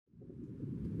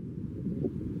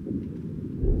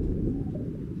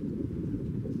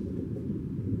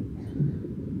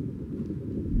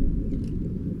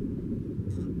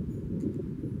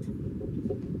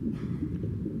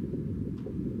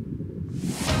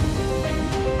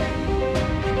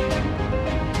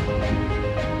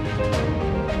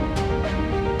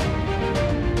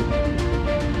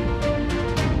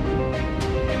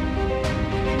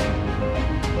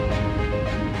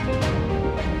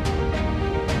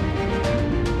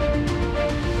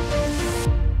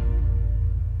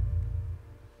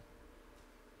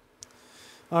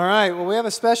All right, well, we have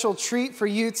a special treat for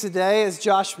you today. As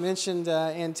Josh mentioned,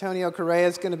 Antonio Correa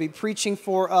is going to be preaching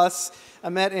for us. I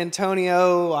met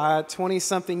Antonio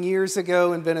 20-something years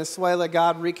ago in Venezuela.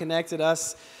 God reconnected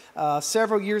us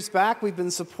several years back. We've been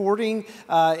supporting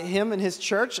him and his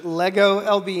church, Lego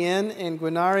LBN in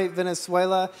Guanare,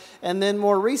 Venezuela. And then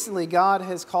more recently, God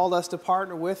has called us to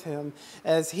partner with him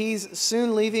as he's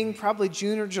soon leaving, probably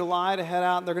June or July, to head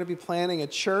out. They're going to be planning a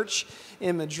church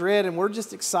in Madrid, and we're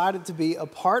just excited to be a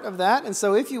part of that. And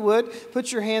so if you would,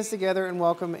 put your hands together and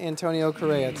welcome Antonio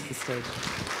Correa to the stage.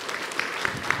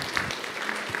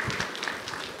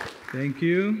 Thank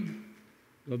you.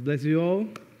 God bless you all.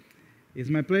 It's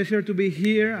my pleasure to be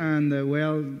here,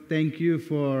 and thank you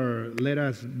for letting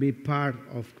us be part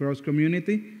of Cross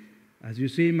Community. As you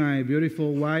see, my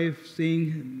beautiful wife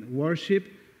sing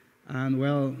worship,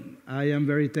 and I am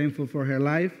very thankful for her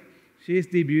life. She is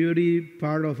the beauty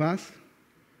part of us.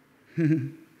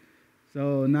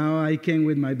 So now I came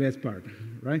with my best part,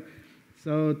 right?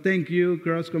 So thank you,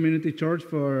 Cross Community Church,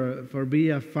 for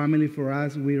being a family for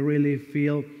us. We really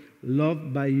feel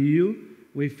loved by you.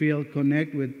 We feel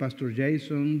connect with Pastor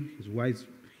Jason,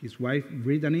 his wife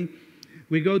Brittany.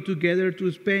 We go together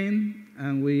to Spain,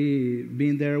 and we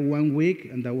been there 1 week,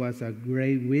 and that was a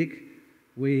great week.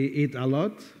 We eat a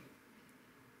lot.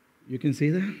 You can see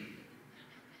that.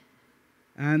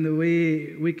 And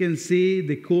we can see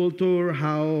the culture,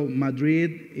 how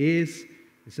Madrid is.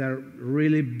 It's a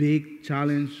really big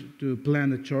challenge to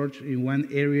plant a church in one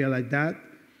area like that.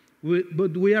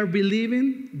 But we are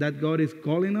believing that God is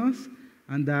calling us,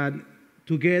 and that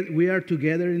we are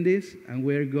together in this, and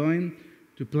we're going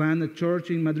to plant a church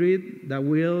in Madrid that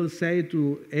will say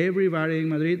to everybody in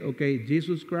Madrid, okay,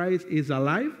 Jesus Christ is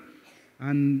alive,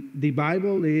 and the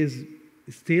Bible is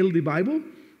still the Bible.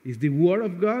 It's the Word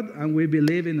of God, and we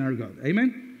believe in our God.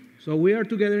 Amen? So we are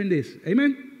together in this.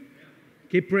 Amen?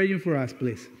 Keep praying for us,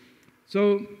 please.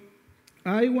 So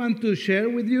I want to share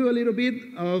with you a little bit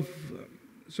of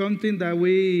something that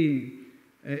we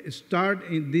start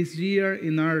in this year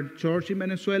in our church in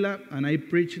Venezuela, and I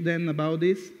preach them about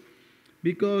this,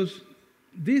 because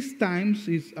these times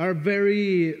are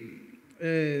very,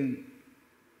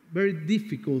 very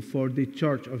difficult for the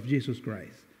Church of Jesus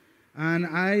Christ. And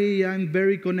I am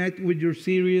very connected with your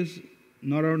series,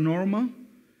 Not Our Normal,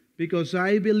 because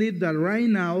I believe that right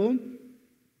now,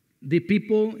 the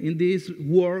people in this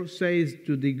world say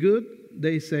to the good,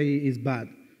 they say it's bad.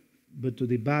 But to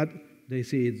the bad, they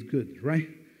say it's good, right?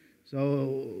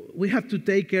 So we have to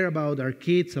take care about our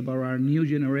kids, about our new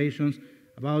generations,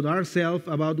 about ourselves,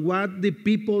 about what the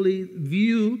people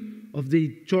view of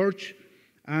the church.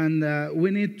 And we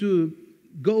need to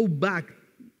go back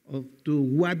to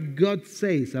what God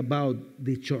says about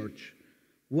the church.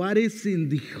 What is in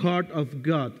the heart of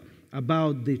God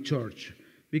about the church?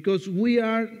 Because we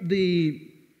are the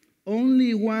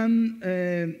only one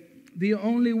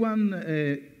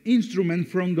instrument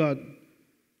from God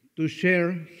to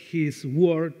share His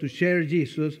word, to share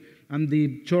Jesus, and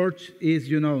the church is,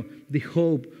 the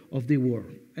hope of the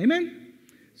world. Amen?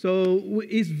 So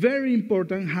it's very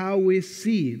important how we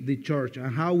see the church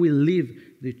and how we live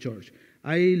the church.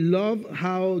 I love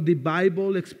how the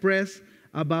Bible expresses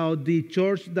about the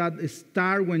church that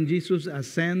started when Jesus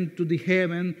ascended to the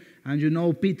heaven,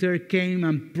 and Peter came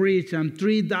and preached, and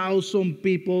 3,000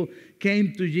 people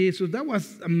came to Jesus. That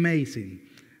was amazing.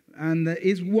 And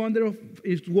it's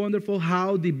wonderful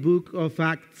how the book of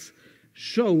Acts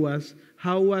show us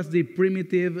how was the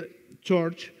primitive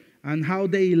church and how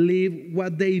they live,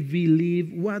 what they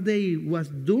believe, what they was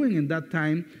doing in that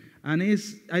time. And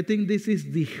I think this is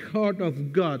the heart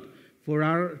of God for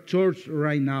our church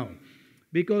right now.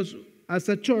 Because as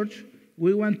a church,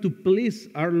 we want to please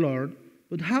our Lord,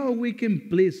 but how we can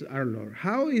please our Lord?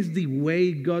 How is the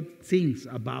way God thinks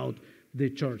about the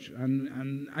church?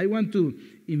 And I want to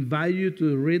invite you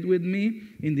to read with me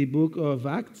in the book of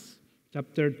Acts,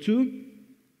 chapter 2.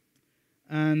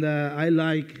 And I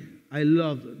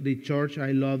love the church.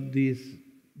 I love this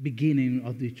beginning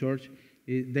of the church.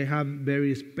 They have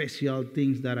very special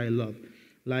things that I love.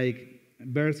 Like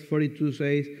verse 42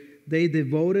 says, they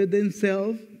devoted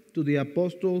themselves to the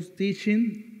apostles'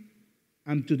 teaching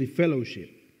and to the fellowship,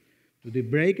 to the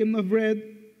breaking of bread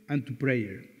and to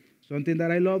prayer. Something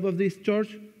that I love of this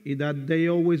church is that they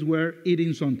always were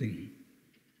eating something.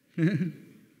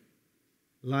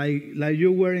 like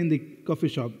you were in the coffee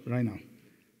shop right now.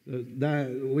 So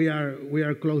that we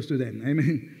are close to them.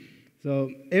 Amen.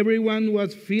 So everyone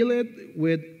was filled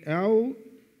with awe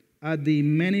at the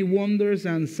many wonders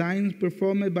and signs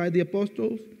performed by the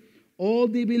apostles. All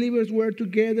the believers were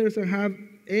together and have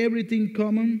everything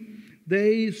common.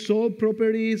 They sold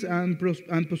properties and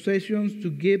possessions to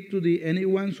give to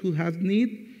anyone who has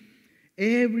need.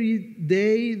 Every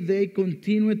day they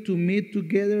continued to meet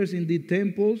together in the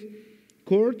temple's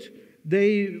court.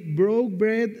 They broke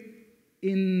bread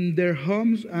in their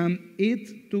homes and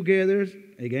eat together.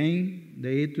 Again,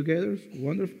 they eat together.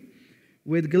 Wonderful.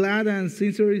 With glad and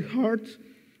sincere hearts,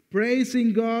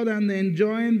 praising God and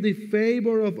enjoying the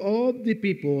favor of all the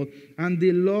people. And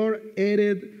the Lord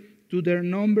added to their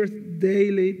numbers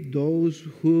daily those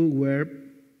who were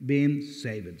being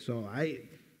saved. So I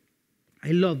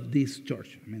love this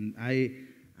church. I mean,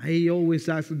 I always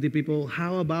ask the people,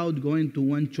 how about going to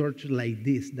one church like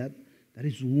this? That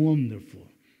is wonderful,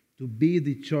 to be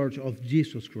the church of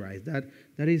Jesus Christ.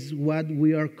 That is what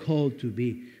we are called to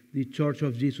be, the church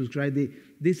of Jesus Christ.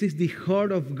 This is the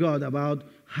heart of God about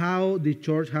how the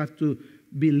church has to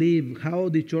believe, how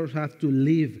the church has to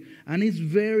live. And it's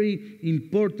very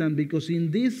important because in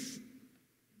this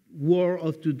world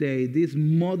of today, this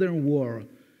modern world,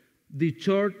 the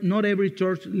church, not every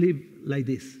church live like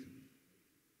this.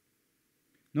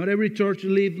 Not every church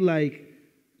live like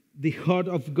the heart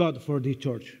of God for the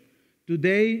church.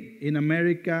 Today, in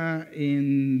America,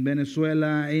 in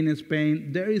Venezuela, in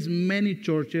Spain, there is many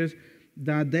churches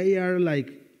that they are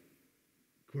like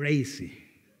crazy,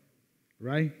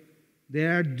 right? They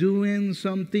are doing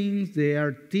some things, they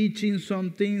are teaching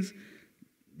some things.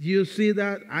 You see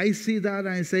that, I see that, and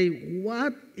I say,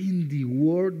 what in the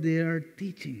world they are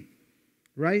teaching,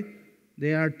 right?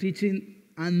 They are teaching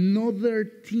another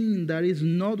thing that is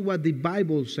not what the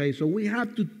Bible says. So we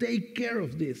have to take care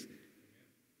of this.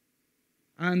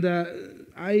 And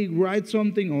I write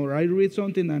something or I read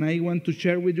something and I want to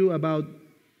share with you about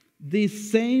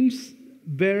this same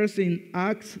verse in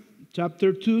Acts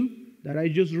chapter 2 that I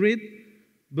just read.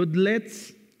 But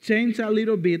let's change a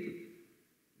little bit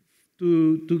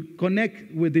to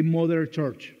connect with the mother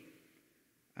church.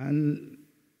 And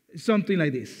something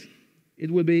like this. It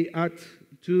will be Acts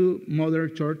 2 mother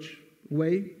church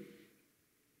way.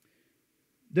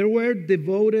 They were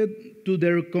devoted to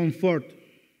their comfort,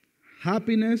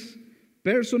 happiness,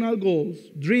 personal goals,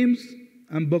 dreams,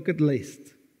 and bucket list.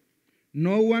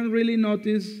 No one really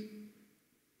noticed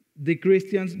the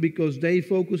Christians because they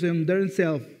focused on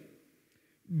themselves.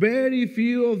 Very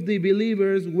few of the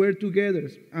believers were together.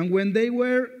 And when they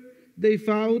were, they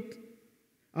fought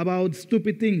about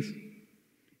stupid things.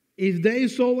 If they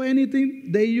saw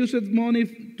anything, they used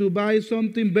money to buy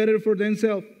something better for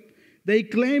themselves. They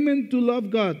claimed to love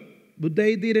God, but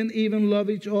they didn't even love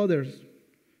each other.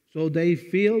 So they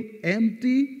feel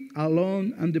empty,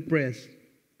 alone, and depressed.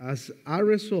 As a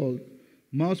result,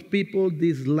 most people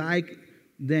disliked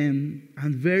them,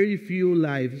 and very few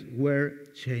lives were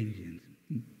changing.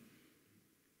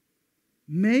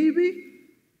 Maybe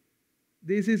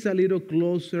this is a little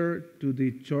closer to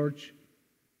the church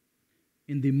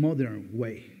in the modern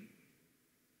way.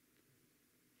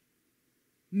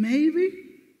 Maybe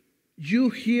you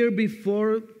hear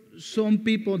before some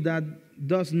people that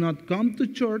does not come to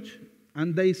church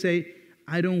and they say,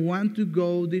 I don't want to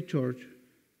go to church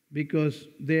because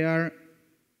they are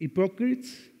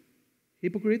hypocrites,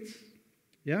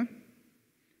 yeah?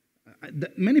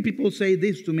 Many people say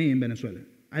this to me in Venezuela.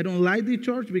 I don't like the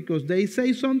church because they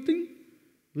say something,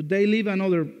 but they live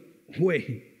another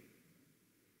way.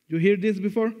 You hear this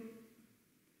before?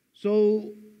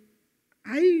 So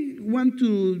I want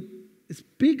to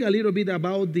speak a little bit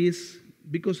about this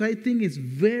because I think it's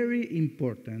very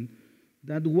important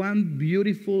that one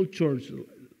beautiful church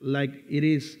like it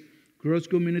is Cross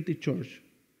Community Church,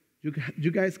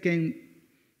 you guys can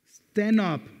stand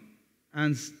up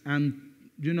and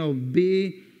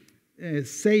be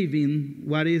saving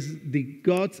what is the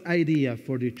God's idea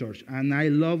for the church. And I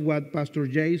love what Pastor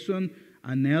Jason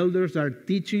and elders are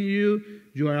teaching you.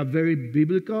 You are a very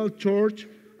biblical church.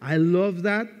 I love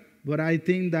that. But I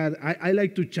think that I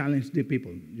like to challenge the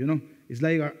people, It's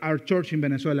like our church in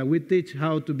Venezuela. We teach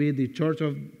how to be the church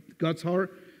of God's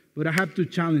heart. But I have to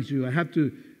challenge you.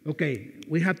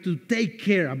 We have to take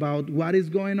care about what is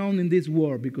going on in this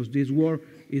world because this world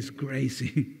is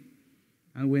crazy.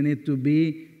 And we need to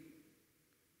be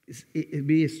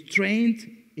strength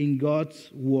in God's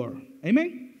word.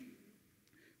 Amen?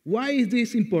 Why is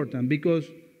this important? Because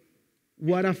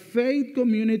what a faith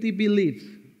community believes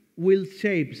will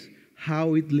shape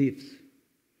how it lives.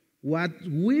 What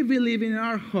we believe in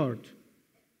our heart,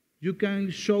 you can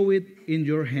show it in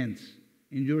your hands,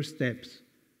 in your steps,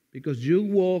 because you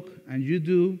walk and you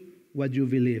do what you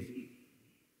believe.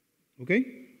 Okay?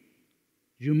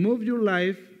 You move your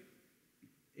life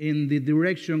in the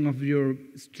direction of your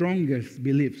strongest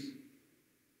beliefs.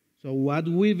 So what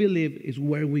we believe is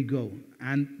where we go.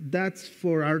 And that's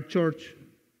for our church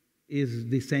is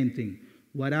the same thing.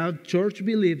 What our church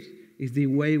believes is the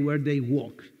way where they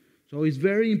walk. So it's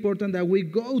very important that we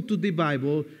go to the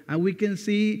Bible and we can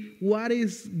see what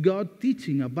is God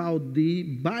teaching about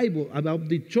the Bible, about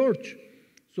the church.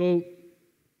 So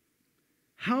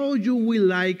how do we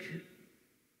like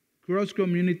Cross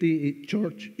Community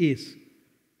Church is?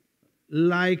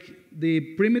 Like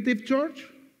the primitive church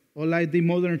or like the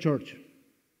modern church?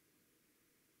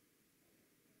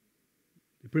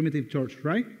 The primitive church,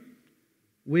 right?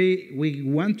 We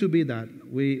want to be that.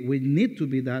 We need to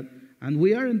be that. And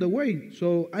we are in the way.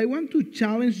 So I want to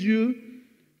challenge you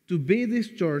to be this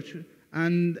church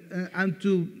and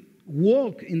to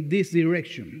walk in this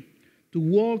direction. To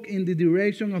walk in the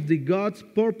direction of the God's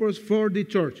purpose for the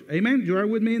church. Amen? You are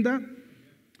with me in that?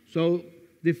 So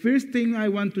the first thing I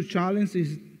want to challenge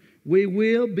is we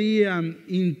will be an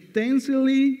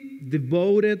intensely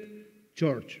devoted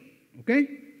church. Okay?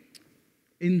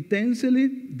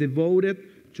 Intensely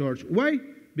devoted church. Why?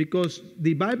 Because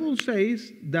the Bible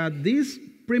says that this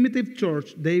primitive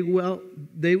church, they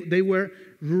were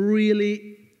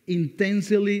really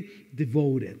intensely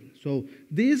devoted. So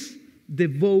this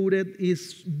devoted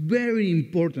is very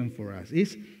important for us.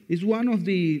 It's one of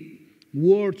the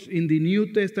words in the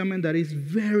New Testament that is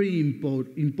very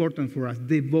important for us,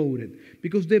 devoted.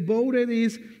 Because devoted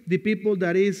is the people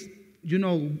that is,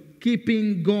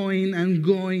 keeping going and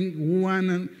going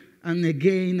one and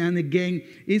again and again.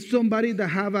 It's somebody that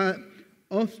have a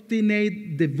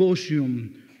obstinate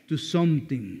devotion to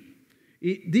something.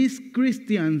 These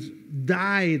Christians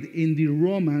died in the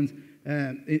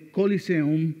Roman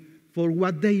Colosseum for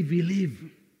what they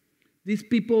believe. These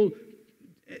people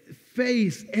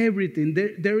face everything.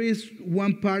 There is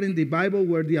one part in the Bible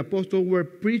where the apostles were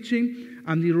preaching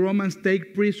and the Romans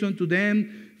take prison to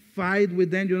them, fight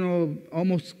with them,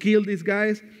 almost kill these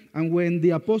guys. And when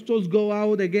the apostles go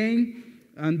out again,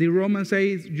 and the Romans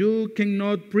say, you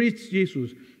cannot preach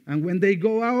Jesus. And when they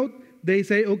go out, they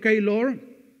say, okay, Lord,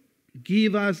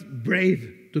 give us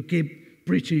brave to keep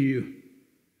preaching you.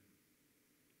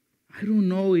 I don't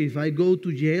know if I go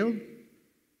to jail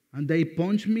and they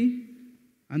punch me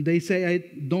and they say I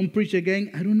don't preach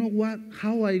again. I don't know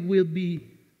how I will be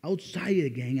outside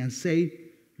again and say,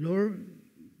 Lord,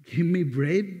 give me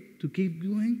brave to keep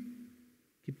going,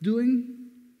 keep doing.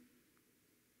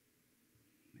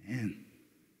 Man,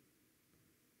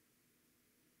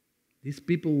 these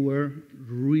people were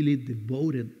really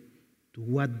devoted to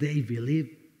what they believed.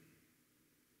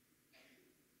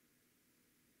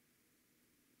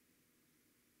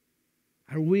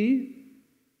 Are we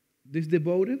this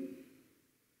devoted?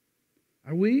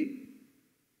 Are we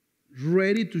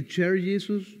ready to share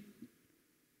Jesus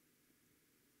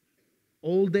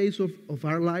all days of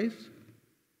our lives?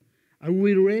 Are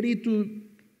we ready to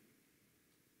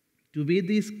be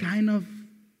these kind of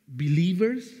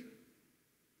believers?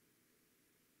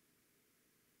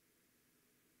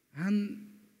 And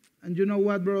you know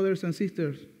what, brothers and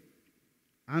sisters?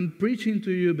 I'm preaching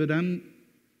to you, but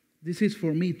this is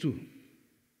for me too.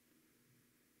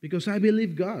 Because I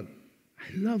believe God.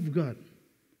 I love God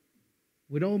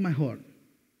with all my heart.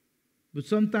 But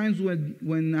sometimes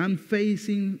when I'm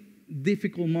facing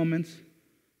difficult moments,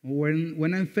 or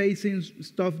when I'm facing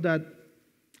stuff that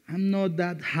I'm not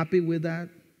that happy with that,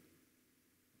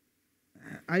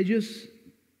 I just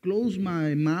close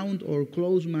my mouth or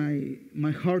close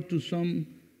my heart to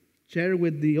share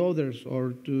with the others,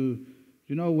 or to,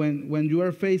 when you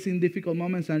are facing difficult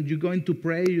moments and you're going to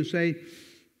pray, you say,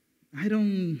 I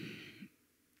don't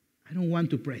want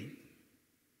to pray.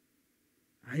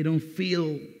 I don't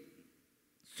feel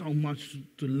so much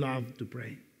to love to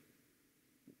pray.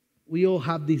 We all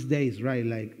have these days, right?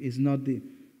 Like it's not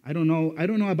I don't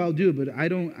know about you, but I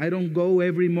don't go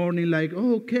every morning like,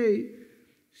 oh, okay,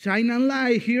 shine and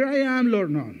light, here I am,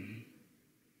 Lord. No.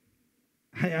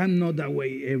 I am not that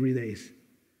way every day.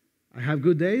 I have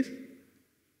good days,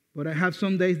 but I have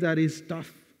some days that is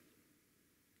tough.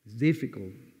 It's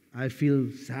difficult. I feel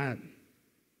sad.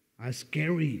 It's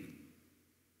scary.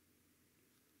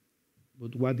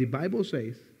 But what the Bible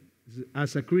says is,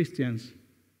 as a Christians,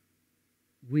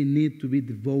 we need to be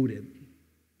devoted.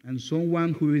 And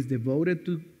someone who is devoted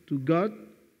to God,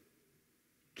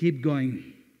 keep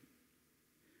going.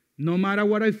 No matter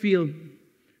what I feel,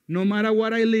 no matter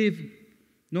what I live,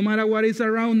 no matter what is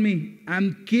around me,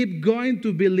 I'm keep going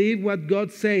to believe what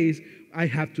God says I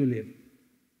have to live.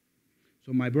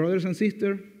 So my brothers and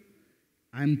sisters,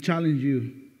 I'm challenging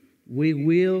you. We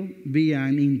will be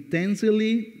an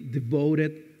intensely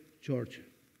devoted church.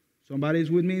 Somebody is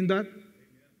with me in that?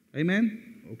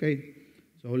 Amen? Okay.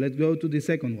 So let's go to the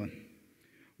second one.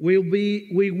 We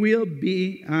will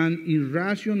be an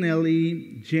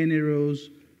irrationally generous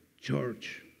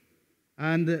church.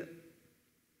 And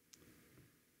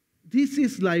this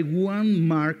is like one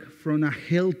mark from a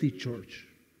healthy church.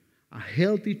 A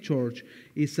healthy church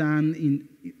is a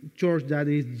church that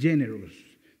is generous,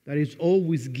 that is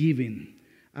always giving.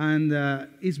 And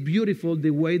it's beautiful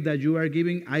the way that you are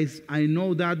giving. I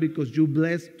know that because you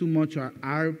blessed too much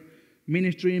our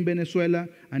ministry in Venezuela,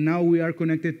 and now we are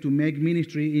connected to make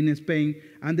ministry in Spain.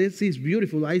 And this is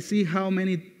beautiful. I see how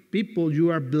many people you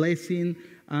are blessing,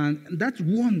 and that's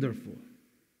wonderful.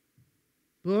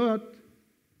 But,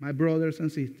 my brothers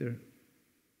and sisters,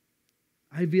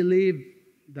 I believe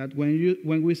that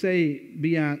when we say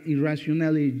be an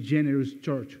irrationally generous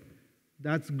church,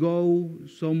 that's go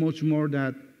so much more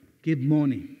than give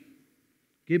money.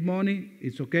 Give money,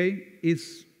 it's okay.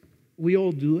 We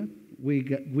all do it.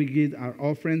 We give our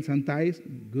offerings and tithes,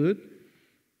 good.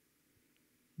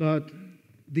 But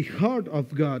the heart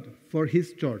of God for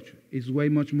His church is way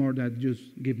much more than just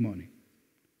give money.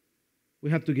 We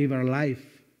have to give our life,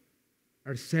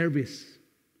 our service,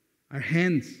 our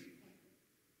hands,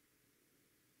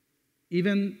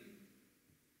 even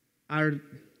our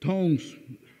tongues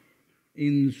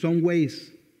in some ways.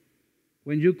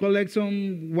 When you collect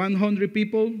some 100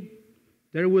 people,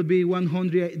 there will be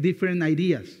 100 different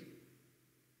ideas.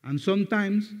 And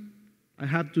sometimes I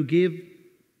have to give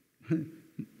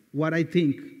what I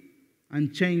think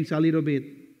and change a little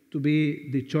bit to be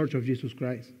the church of Jesus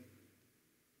Christ.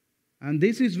 And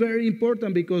this is very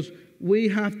important because we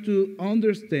have to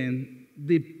understand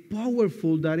the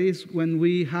powerful that is when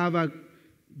we have a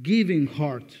giving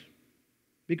heart.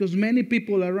 Because many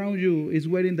people around you is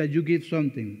waiting that you give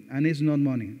something, and it's not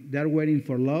money. They are waiting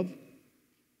for love.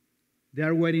 They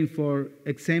are waiting for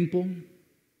example.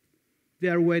 They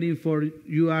are waiting for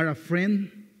you are a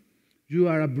friend, you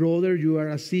are a brother, you are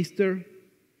a sister.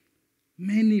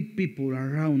 Many people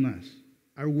around us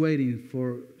are waiting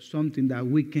for something that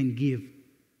we can give.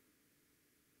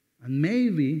 And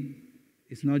maybe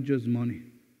it's not just money.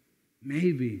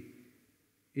 Maybe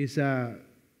it's a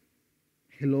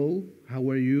hello, how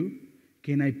are you?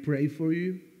 Can I pray for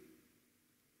you?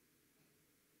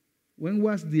 When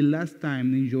was the last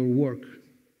time in your work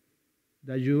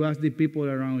that you asked the people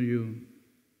around you,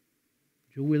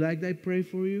 you would like that I pray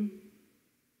for you?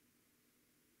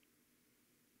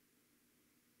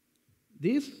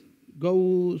 This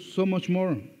goes so much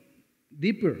more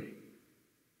deeper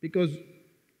because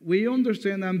we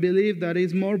understand and believe that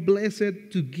it's more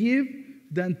blessed to give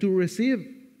than to receive.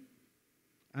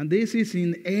 And this is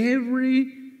in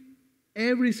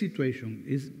every situation.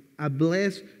 It's a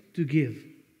bless to give.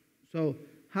 So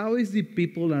how is the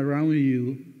people around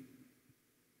you,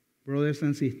 brothers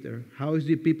and sisters, how is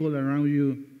the people around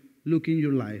you looking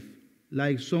your life?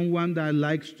 Like someone that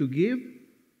likes to give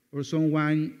or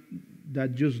someone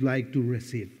that just like to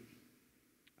receive?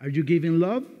 Are you giving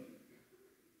love?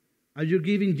 Are you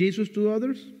giving Jesus to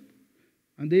others?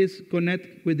 And this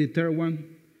connect with the third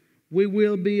one. We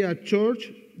will be a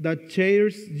church that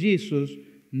shares Jesus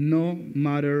no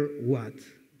matter what.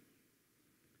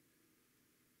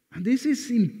 And this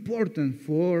is important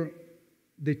for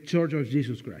the Church of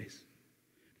Jesus Christ.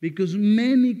 Because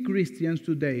many Christians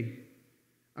today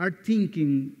are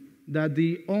thinking that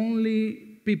the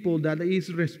only people that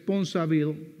is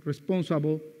responsible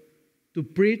to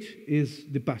preach is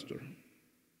the pastor,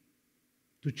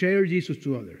 to share Jesus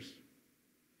to others.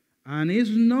 And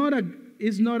it's not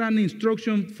an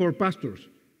instruction for pastors.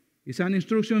 It's an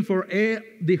instruction for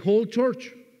the whole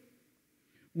church.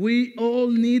 We all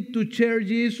need to share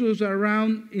Jesus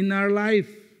around in our life,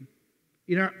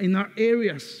 in our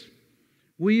areas.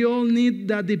 We all need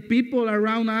that the people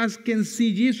around us can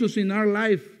see Jesus in our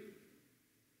life.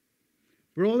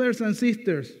 Brothers and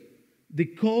sisters, the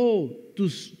call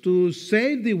to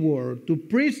save the world, to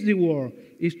preach the word,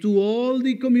 is to all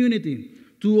the community,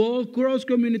 to all Cross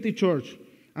Community Church.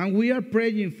 And we are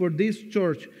praying for this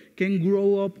church can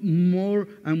grow up more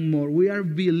and more. We are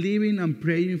believing and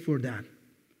praying for that.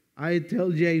 I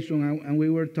tell Jason, and we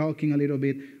were talking a little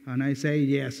bit, and I say,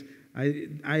 yes,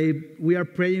 we are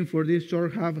praying for this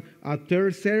church have a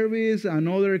third service,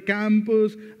 another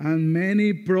campus, and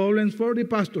many problems for the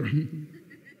pastor.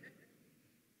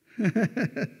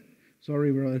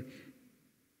 Sorry, brother.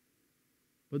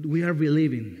 But we are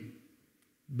believing.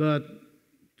 But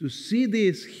to see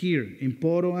this here in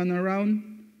Poro and around,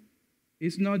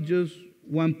 it's not just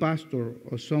one pastor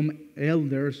or some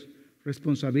elders'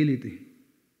 responsibility.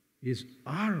 It's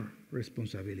our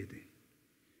responsibility.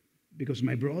 Because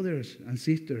my brothers and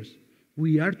sisters,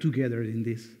 we are together in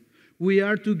this. We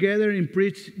are together and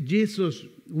preach Jesus.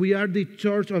 We are the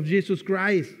church of Jesus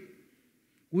Christ.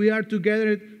 We are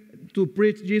together to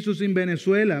preach Jesus in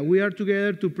Venezuela. We are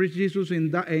together to preach Jesus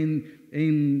in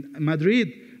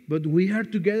Madrid. But we are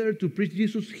together to preach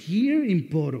Jesus here in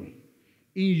Poro,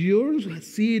 in your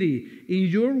city, in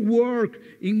your work,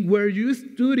 in where you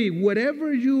study,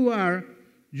 wherever you are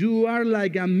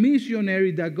like a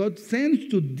missionary that God sends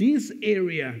to this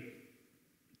area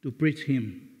to preach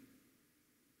Him.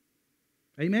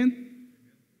 Amen?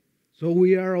 So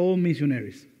we are all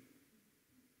missionaries.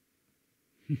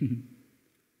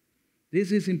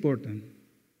 This is important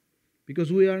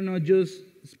because we are not just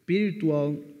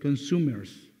spiritual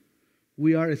consumers.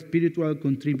 We are spiritual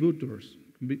contributors.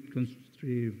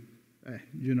 You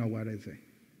know what I say.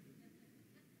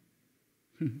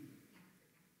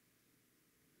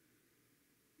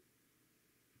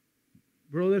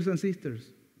 Brothers and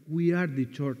sisters, we are the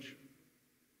church.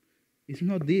 It's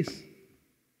not this.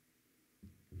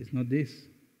 It's not this.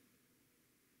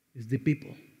 It's the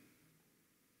people.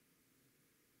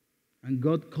 And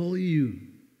God called you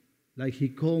like He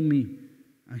called me,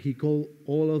 and He called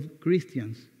all of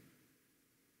Christians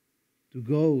to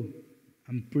go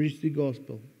and preach the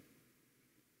gospel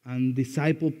and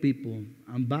disciple people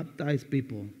and baptize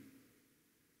people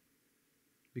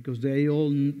because they all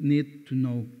need to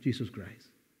know Jesus Christ.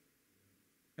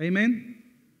 Amen?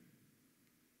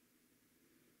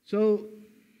 So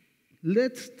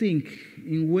let's think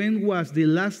in when was the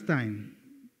last time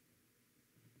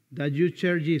that you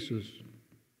shared Jesus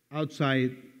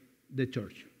outside the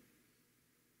church.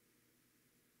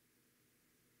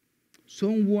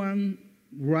 Someone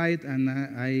write, and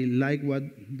I like what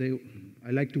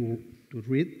I like to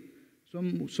read.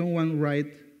 Someone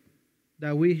write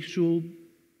that we should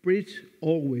preach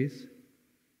always,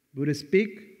 but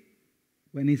speak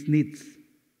when it needs.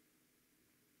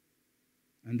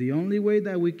 And the only way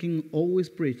that we can always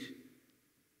preach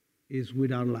is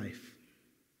with our life.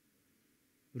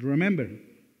 But remember,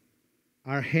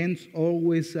 our hands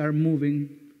always are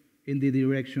moving in the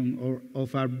direction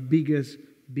of our biggest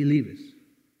believers.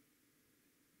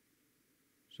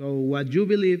 So what you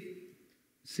believe,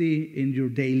 see in your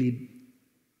daily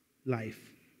life.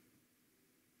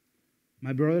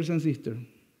 My brothers and sisters,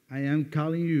 I am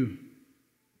calling you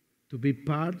to be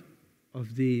part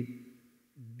of the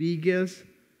biggest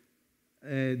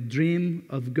dream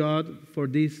of God for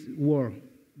this world,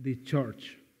 the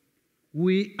church.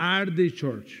 We are the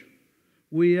church.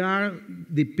 We are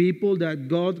the people that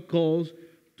God calls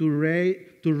to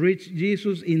reach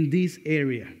Jesus in this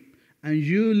area. And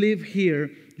you live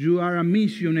here, you are a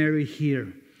missionary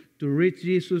here to reach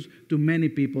Jesus to many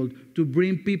people, to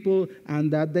bring people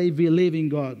and that they believe in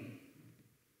God.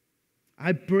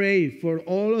 I pray for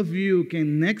all of you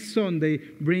can next Sunday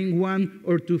bring one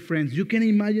or two friends. You can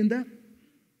imagine that?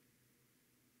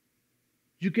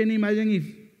 You can imagine if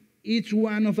each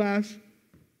one of us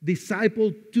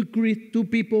disciple two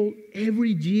people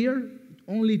every year,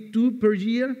 only 2 per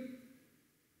year.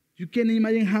 You can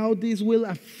imagine how this will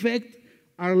affect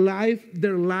our life,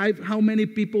 their life, how many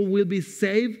people will be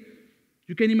saved.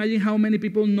 You can imagine how many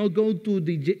people not go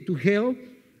to hell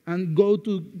and go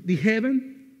to the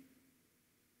heaven.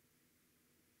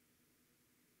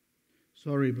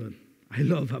 Sorry, but I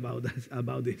love about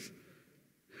this.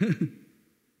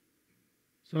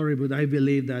 Sorry, but I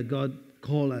believe that God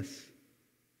called us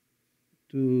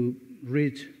to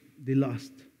reach the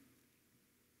lost.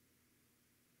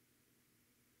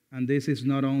 And this is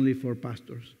not only for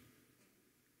pastors.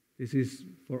 This is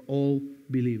for all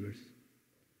believers.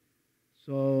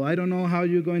 So I don't know how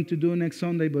you're going to do next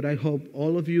Sunday, but I hope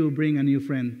all of you bring a new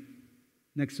friend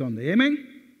next Sunday. Amen?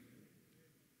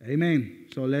 Amen.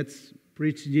 So let's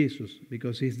preach Jesus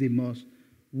because He's the most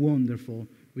wonderful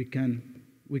we can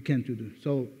to do.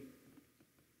 So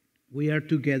we are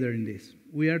together in this.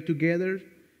 We are together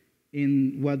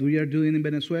in what we are doing in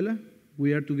Venezuela.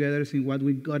 We are together in what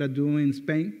we got to do in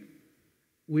Spain.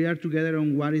 We are together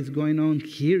on what is going on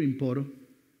here in Poro.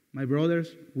 My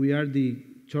brothers, we are the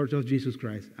Church of Jesus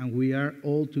Christ, and we are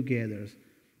all together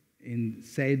in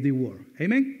Save the World.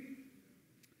 Amen?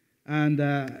 And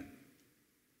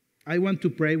I want to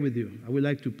pray with you. I would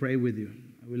like to pray with you.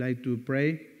 I would like to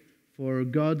pray for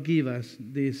God give us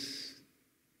this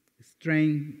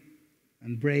strength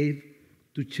and brave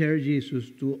to share Jesus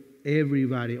to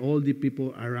everybody, all the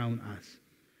people around us.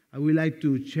 I would like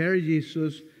to share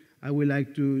Jesus. I would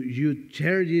like you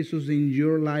share Jesus in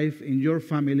your life, in your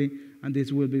family, and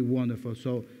this will be wonderful.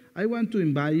 So I want to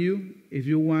invite you, if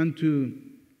you want to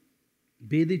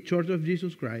be the Church of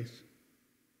Jesus Christ,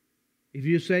 if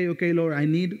you say, okay, Lord, I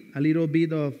need a little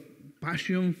bit of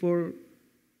passion for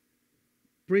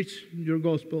preach your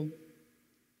gospel.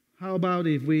 How about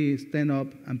if we stand up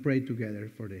and pray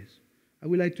together for this? I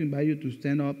would like to invite you to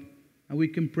stand up and we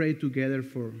can pray together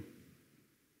for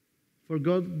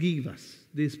God give us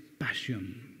this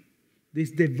passion,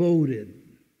 this devoted.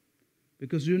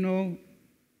 Because you know,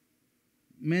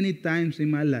 many times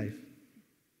in my life,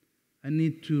 I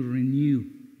need to renew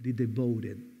the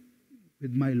devoted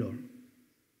with my Lord.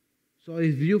 So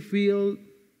if you feel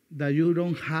that you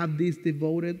don't have this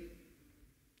devoted,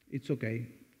 it's okay.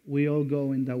 We all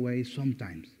go in that way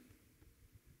sometimes.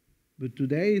 But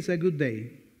today is a good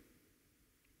day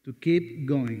to keep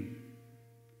going.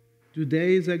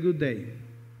 Today is a good day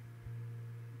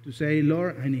to say,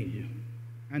 Lord, I need you.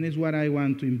 And it's what I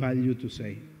want to invite you to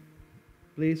say.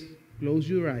 Please close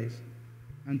your eyes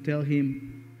and tell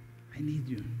him, I need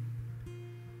you.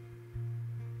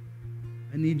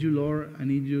 I need you, Lord. I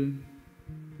need you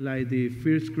like the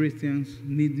first Christians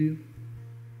need you.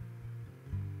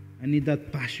 I need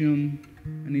that passion.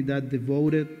 I need that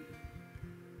devoted.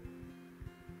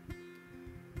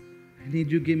 I need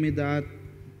you to give me that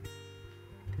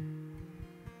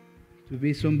to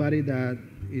be somebody that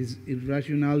is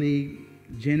irrationally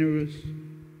generous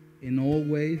in all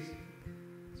ways.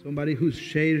 Somebody who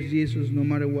shares Jesus no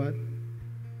matter what.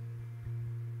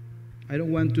 I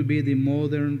don't want to be the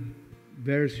modern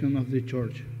version of the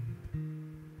church.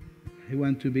 I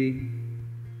want to be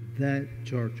the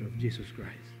church of Jesus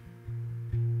Christ.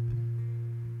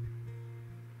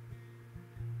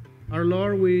 Our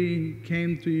Lord, we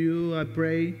came to you, I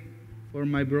pray, for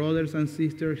my brothers and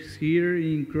sisters here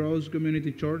in Cross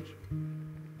Community Church.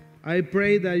 I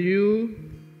pray that you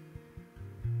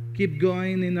keep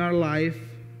going in our life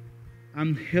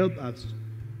and help us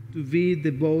to be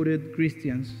devoted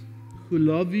Christians who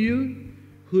love you,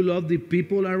 who love the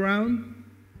people around.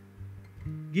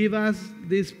 Give us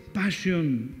this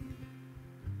passion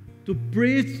to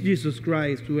preach Jesus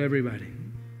Christ to everybody.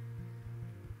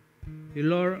 The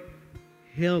Lord,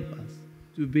 help us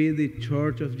to be the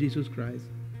church of Jesus Christ.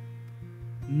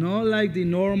 Not like the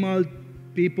normal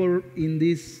people in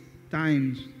these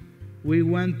times. We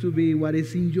want to be what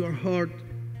is in your heart.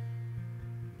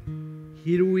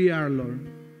 Here we are, Lord.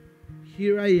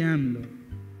 Here I am, Lord.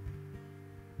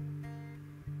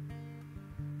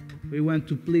 We want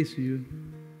to please you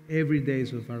every day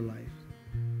of our lives.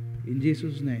 In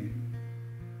Jesus' name,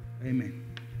 amen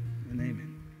and amen.